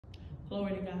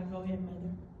Glory to God. Go ahead,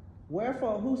 Mother.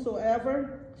 Wherefore,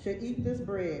 whosoever should eat this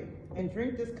bread and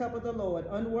drink this cup of the Lord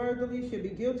unworthily should be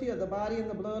guilty of the body and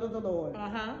the blood of the Lord.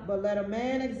 But let a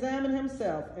man examine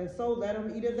himself, and so let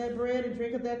him eat of that bread and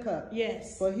drink of that cup.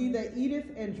 Yes. For he that eateth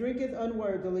and drinketh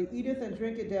unworthily eateth and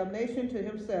drinketh damnation to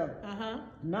himself,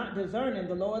 not discerning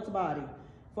the Lord's body.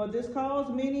 For this cause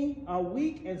many are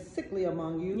weak and sickly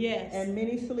among you, and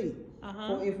many sleep.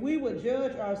 For if we would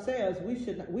judge ourselves, we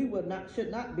should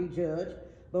not be judged.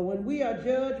 But when we are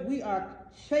judged, we are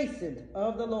chastened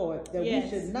of the Lord, that we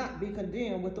should not be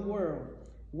condemned with the world.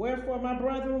 Wherefore, my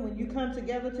brethren, when you come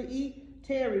together to eat,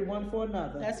 tarry one for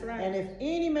another. That's right. And if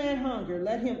any man hunger,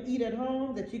 let him eat at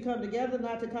home, that you come together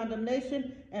not to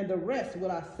condemnation, and the rest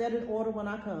will I set in order when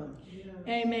I come.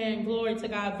 Amen. Glory to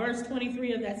God. Verse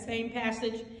 23 of that same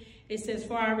passage, it says,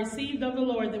 For I received of the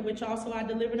Lord that which also I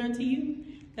delivered unto you,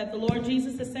 that the Lord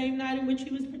Jesus, the same night in which he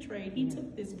was betrayed, he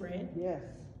took this bread. Yes.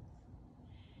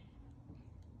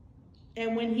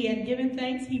 And when he had given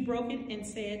thanks, he broke it and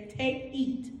said, Take,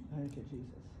 eat. Thank you,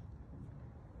 Jesus.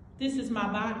 This is my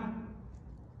body,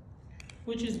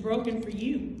 which is broken for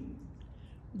you.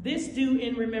 This do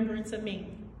in remembrance of me.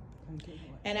 Thank you,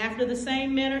 Lord. And after the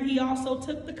same manner, he also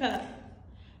took the cup,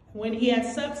 when he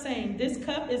had supped, saying, This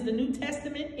cup is the New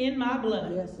Testament in my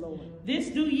blood. Yes, Lord. This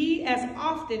do ye as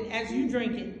often as you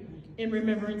drink it in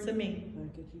remembrance of me.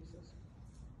 Thank you, Jesus.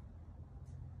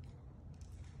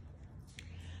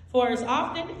 For as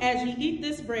often as ye eat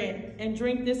this bread and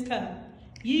drink this cup,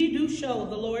 ye do show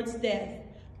the Lord's death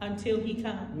until he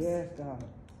comes. Yes, God.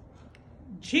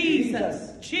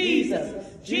 Jesus, Jesus,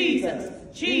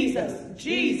 Jesus, Jesus,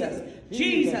 Jesus,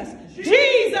 Jesus,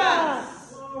 Jesus.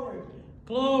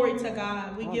 Glory to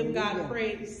God. We give God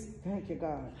praise. Thank you,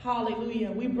 God.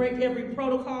 Hallelujah. We break every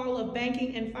protocol of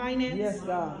banking and finance. Yes,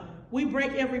 God. We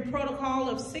break every protocol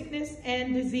of sickness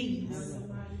and disease.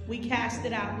 We cast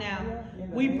it out now.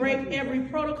 We break every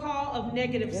protocol of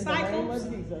negative cycles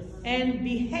and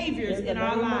behaviors in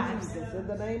our lives.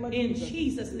 In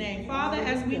Jesus' name. Father,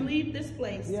 as we leave this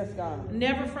place,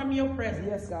 never from your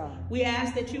presence, we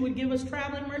ask that you would give us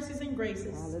traveling mercies and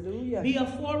graces. Hallelujah. Be a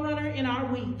forerunner in our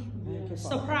week.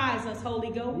 Surprise us, Holy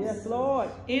Ghost. Yes, Lord.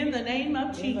 In the name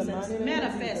of Jesus.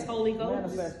 Manifest, Holy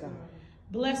Ghost. Manifest, God.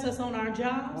 Bless us on our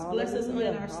jobs. Hallelujah. Bless us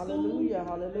in our school. Hallelujah.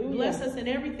 Hallelujah. Bless us in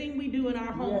everything we do in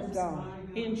our homes. Yes,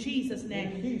 God. In Jesus'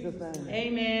 name. In Jesus' name.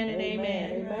 Amen and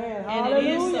amen. Amen. And it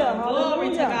is so. Hallelujah. Glory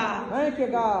to God. Thank you,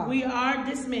 God. We are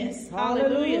dismissed.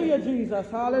 Hallelujah, Jesus.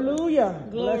 Hallelujah.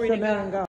 Glory Bless to your name, God. God.